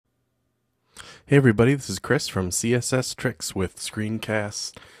Hey everybody, this is Chris from CSS Tricks with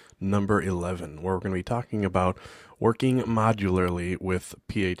screencast number 11, where we're going to be talking about working modularly with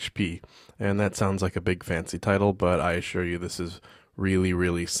PHP. And that sounds like a big fancy title, but I assure you this is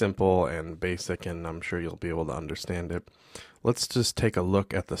really simple and basic, and I'm sure you'll be able to understand it. Let's just take a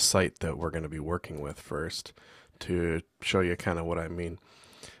look at the site that we're going to be working with first to show you kind of what I mean.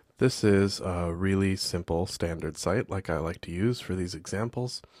 This is a really simple standard site like I like to use for these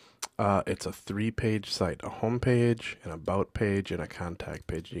examples. It's a 3-page site, a home page, an about page, and a contact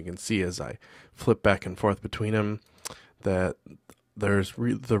page. You can see as I flip back and forth between them that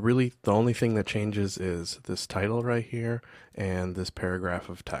the only thing that changes is this title right here and this paragraph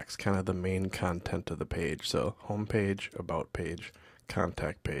of text, kind of the main content of the page. So home page, about page,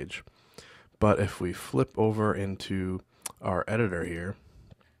 contact page. But if we flip over into our editor here,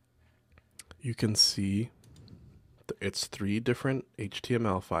 you can see it's 3 different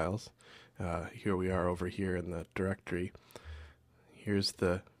HTML files. Here we are over here in the directory. Here's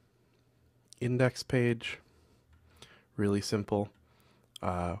the index page, really simple.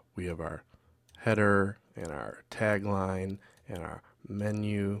 We have our header and our tagline and our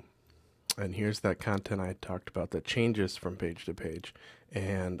menu. And here's that content I talked about that changes from page to page,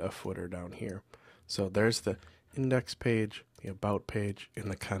 and a footer down here. So there's the index page, the about page, and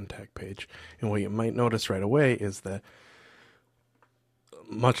the contact page. And what you might notice right away is that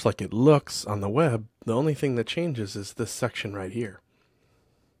much like it looks on the web, the only thing that changes is this section right here.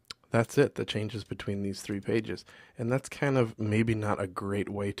 That's it that changes between these 3 pages. And that's kind of maybe not a great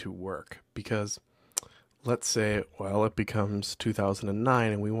way to work, because let's say, well, it becomes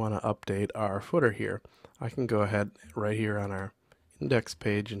 2009 and we want to update our footer here. I can go ahead right here on our index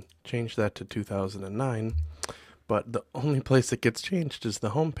page and change that to 2009. But the only place that gets changed is the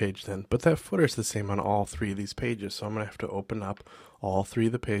home page then. But that footer is the same on all 3 of these pages. So I'm going to have to open up all 3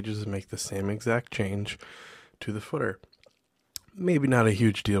 of the pages and make the same exact change to the footer. Maybe not a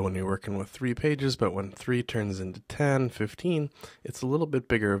huge deal when you're working with 3 pages, but when 3 turns into 10, 15, it's a little bit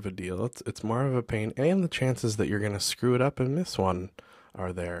bigger of a deal. It's more of a pain, and the chances that you're going to screw it up and miss one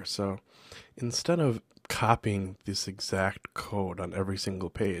are there. So instead of copying this exact code on every single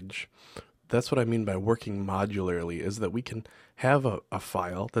page, that's what I mean by working modularly, is that we can have a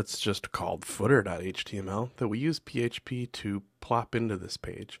file that's just called footer.html that we use PHP to plop into this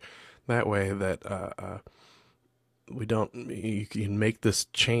page. That way that you can make this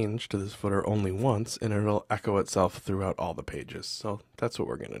change to this footer only once, and it'll echo itself throughout all the pages. So that's what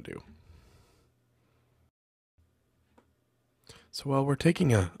we're going to do. So while we're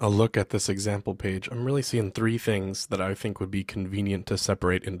taking a look at this example page, I'm really seeing 3 things that I think would be convenient to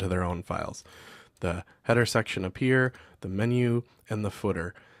separate into their own files. The header section up here, the menu, and the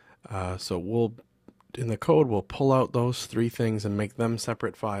footer. So in the code, we'll pull out those 3 things and make them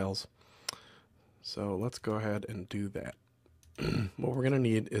separate files. So let's go ahead and do that. What we're going to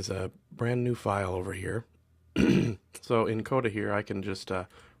need is a brand new file over here. So in Coda here, I can just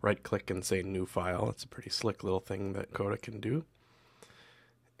right click and say new file. It's a pretty slick little thing that Coda can do.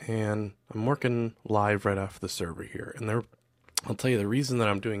 And I'm working live right off the server here. And I'll tell you the reason that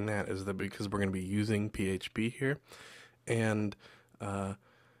I'm doing that is that because we're going to be using PHP here. And on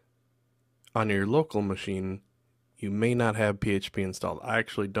your local machine, you may not have PHP installed. I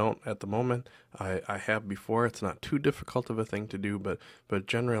actually don't at the moment. I have before. It's not too difficult of a thing to do, but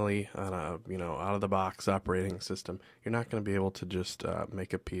generally on a out of the box operating system, you're not going to be able to just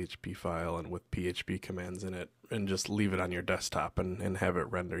make a PHP file and with PHP commands in it and just leave it on your desktop and have it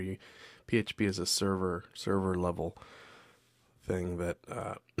render. PHP is a server level thing that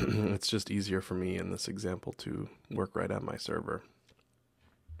it's just easier for me in this example to work right on my server.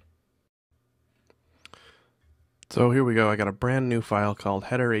 So here we go. I got a brand new file called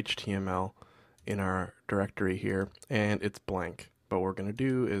header.html in our directory here, and it's blank. But what we're going to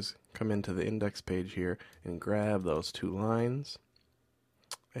do is come into the index page here and grab those 2 lines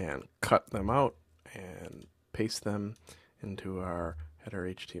and cut them out and paste them into our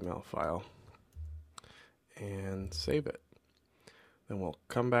header.html file and save it. Then we'll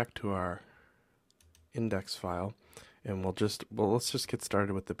come back to our index file, and let's just get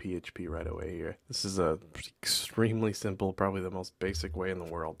started with the PHP right away here. This is a extremely simple, probably the most basic way in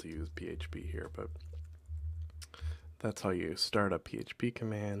the world to use PHP here, but that's how you start a PHP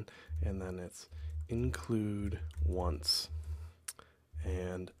command, and then it's include once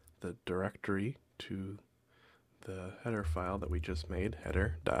and the directory to the header file that we just made,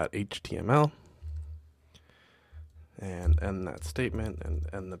 header.html, and end that statement and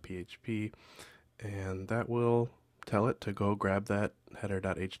end the PHP, and that will tell it to go grab that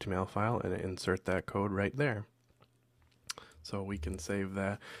header.html file and insert that code right there. So we can save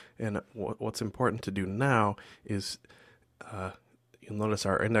that. And what's important to do now is you'll notice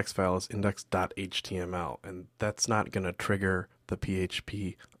our index file is index.html, and that's not going to trigger the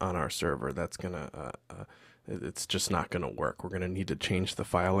PHP on our server. That's going to it's just not going to work. We're going to need to change the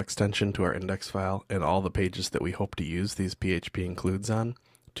file extension to our index file and all the pages that we hope to use these PHP includes on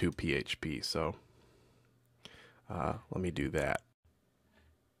to PHP. So let me do that.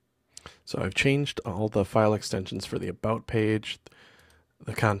 So I've changed all the file extensions for the About page,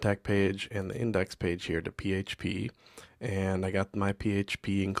 the Contact page, and the Index page here to PHP. And I got my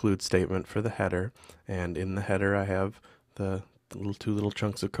PHP include statement for the header. And in the header I have the two little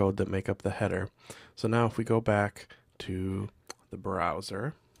chunks of code that make up the header. So now if we go back to the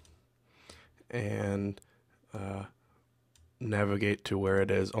browser and navigate to where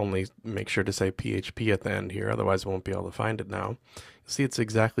it is, only make sure to say PHP at the end here, otherwise we won't be able to find it now. You'll see it's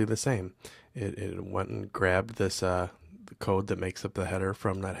exactly the same. It went and grabbed this the code that makes up the header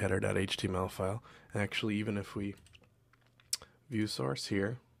from that header.html file. And actually, even if we view source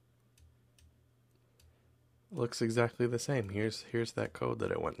here, it looks exactly the same. Here's that code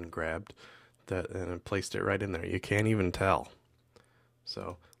that it went and grabbed and it placed it right in there. You can't even tell.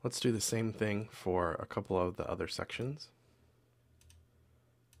 So let's do the same thing for a couple of the other sections.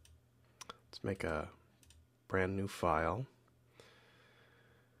 Let's make a brand new file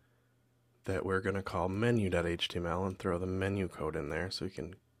that we're going to call menu.html and throw the menu code in there so we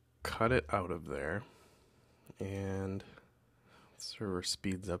can cut it out of there. And the server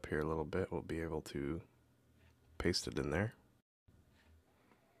speeds up here a little bit, we'll be able to paste it in there.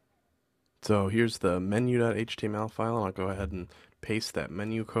 So here's the menu.html file, and I'll go ahead and paste that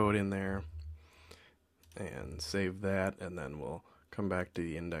menu code in there and save that, and then we'll come back to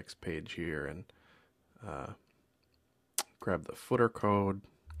the index page here and grab the footer code,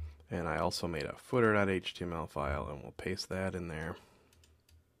 and I also made a footer.html file, and we'll paste that in there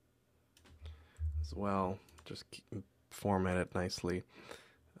as well. Just format it nicely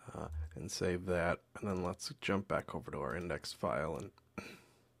and save that, and then let's jump back over to our index file and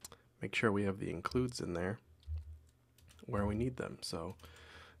make sure we have the includes in there where we need them. So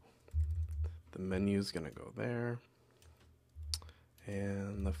the menu is going to go there,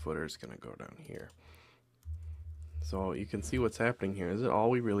 and the footer is going to go down here. So you can see what's happening here is that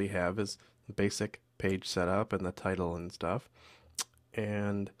all we really have is the basic page setup and the title and stuff,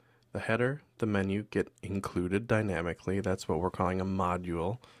 and the header, the menu get included dynamically. That's what we're calling a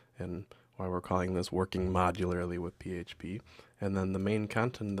module, and why we're calling this working modularly with PHP. And then the main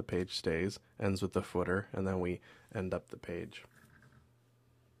content of the page stays, ends with the footer, and then we end up the page.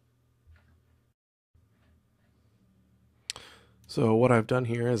 So what I've done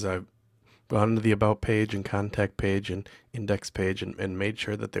here is I've gone to the About page and Contact page and Index page and made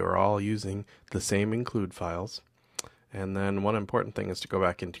sure that they were all using the same include files. And then one important thing is to go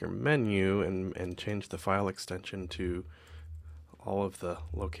back into your menu and change the file extension to all of the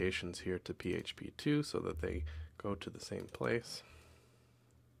locations here to PHP2 so that they go to the same place.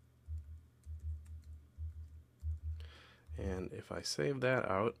 And if I save that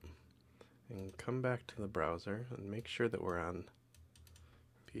out and come back to the browser and make sure that we're on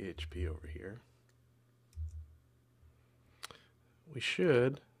PHP over here, we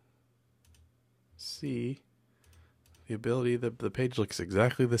should see the ability that the page looks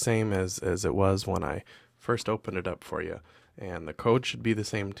exactly the same as it was when I first opened it up for you. And the code should be the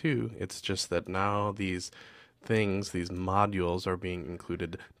same too. It's just that now these things, these modules, are being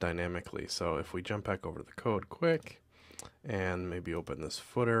included dynamically. So if we jump back over to the code quick and maybe open this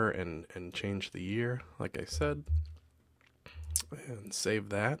footer and change the year, like I said, and save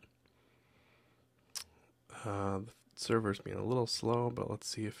that. The server's being a little slow, but let's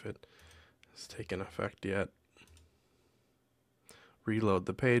see if it has taken effect yet. Reload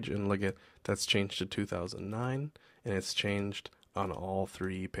the page and look at that's changed to 2009, and it's changed on all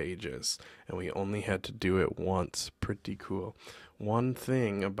 3 pages, and we only had to do it once. Pretty cool. One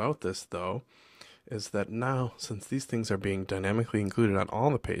thing about this though is that now, since these things are being dynamically included on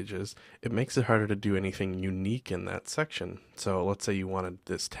all the pages, it makes it harder to do anything unique in that section. So let's say you wanted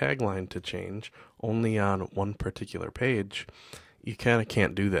this tagline to change only on one particular page, you kind of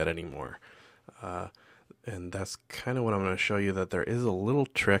can't do that anymore. And that's kind of what I'm going to show you, that there is a little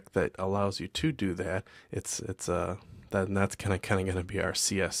trick that allows you to do that. That's kind of going to be our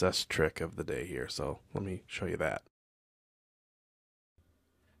CSS trick of the day here. So let me show you that.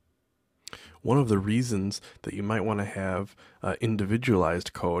 One of the reasons that you might want to have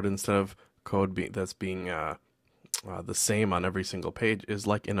individualized code instead of code that's being the same on every single page is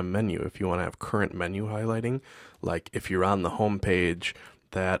like in a menu. If you want to have current menu highlighting, like if you're on the home page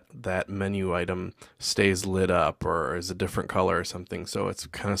that menu item stays lit up or is a different color or something. So it's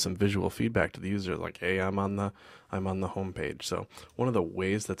kind of some visual feedback to the user, like, hey, I'm on the home page. So one of the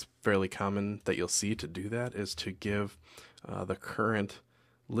ways that's fairly common that you'll see to do that is to give the current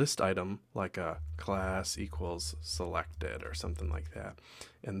list item like a class equals selected or something like that.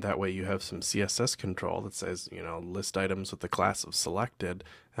 And that way you have some CSS control that says, list items with the class of selected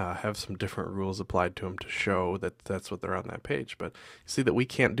have some different rules applied to them to show that that's what they're on that page. But you see that we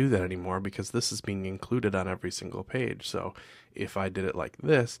can't do that anymore because this is being included on every single page. So if I did it like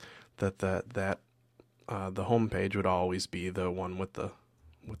this, the home page would always be the one with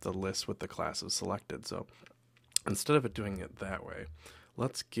the list with the class of selected. So instead of it doing it that way,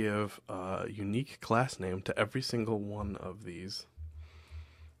 let's give a unique class name to every single one of these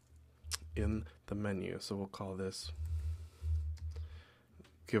in the menu. So we'll call this,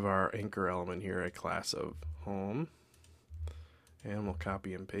 give our anchor element here a class of home, and we'll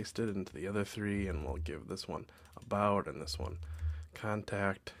copy and paste it into the other three, and we'll give this one about and this one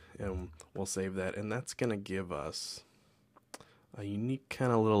contact, and we'll save that. And that's going to give us a unique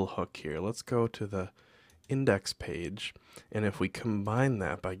kind of little hook here. Let's go to the index page, and if we combine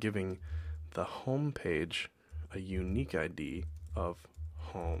that by giving the home page a unique ID of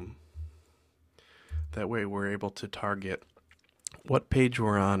home, that way we're able to target what page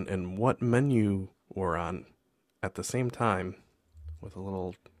we're on and what menu we're on at the same time with a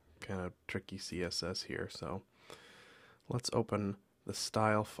little kind of tricky CSS here. So let's open the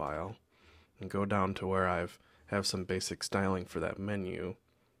style file and go down to where have some basic styling for that menu.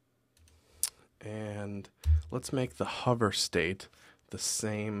 And let's make the hover state the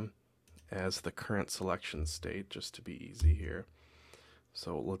same as the current selection state, just to be easy here.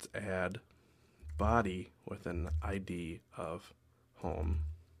 So let's add body with an ID of home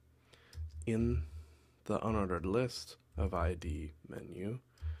in the unordered list of ID menu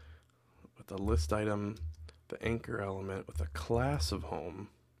with the list item, the anchor element with a class of home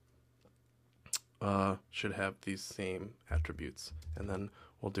should have these same attributes. And then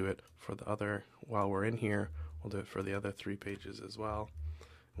we'll do it for the other, while we're in here, we'll do it for the other three pages as well.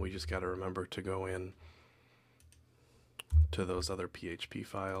 We just got to remember to go in to those other PHP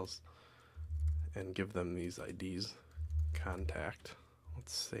files and give them these IDs. Contact.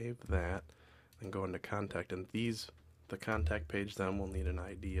 Let's save that and go into contact. And the contact page then will need an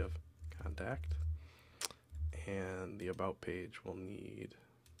ID of contact. And the about page will need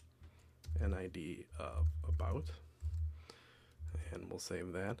an ID of about. And we'll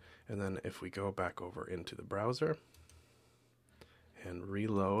save that. And then if we go back over into the browser and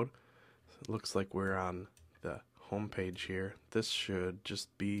reload, it looks like we're on the home page here. This should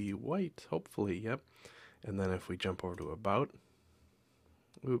just be white, hopefully. Yep. And then if we jump over to about,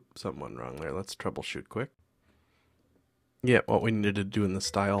 oops, something went wrong there. Let's troubleshoot quick. Yeah, what we needed to do in the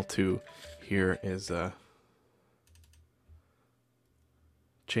style too here is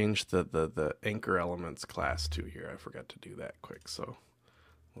change the anchor elements class to here. I forgot to do that quick, so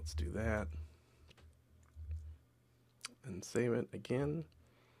let's do that and save it again.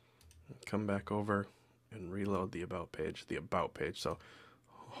 Come back over and reload the about page. So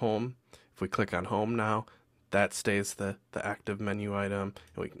home, if we click on home now, that stays the active menu item,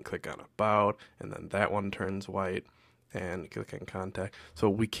 and we can click on about, and then that one turns white, and click on contact. So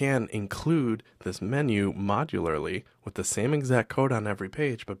we can include this menu modularly with the same exact code on every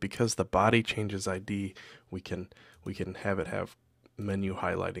page, but because the body changes ID, we can have it have menu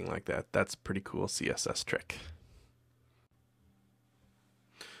highlighting like that. That's a pretty cool CSS trick.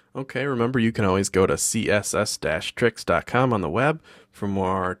 Okay, remember you can always go to css-tricks.com on the web for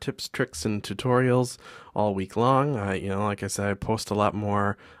more tips, tricks, and tutorials all week long. Like I said, I post a lot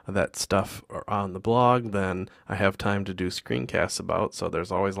more of that stuff on the blog than I have time to do screencasts about, so there's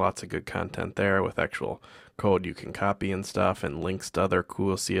always lots of good content there with actual code you can copy and stuff, and links to other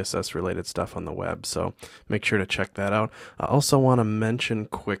cool CSS related stuff on the web, so make sure to check that out. I also want to mention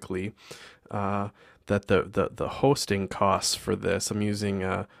quickly that the hosting costs for this, I'm using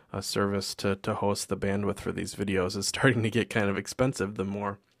a service to host the bandwidth for these videos, is starting to get kind of expensive the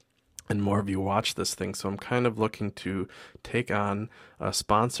more and more of you watch this thing. So I'm kind of looking to take on a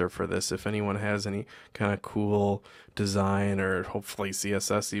sponsor for this. If anyone has any kind of cool design or hopefully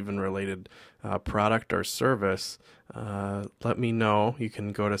CSS even related product or service, let me know. You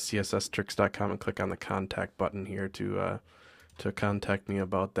can go to css-tricks.com and click on the contact button here to contact me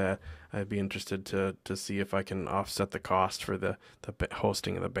about that. I'd be interested to see if I can offset the cost for the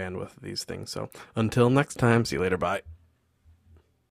hosting of the bandwidth of these things. So until next time, see you later, bye.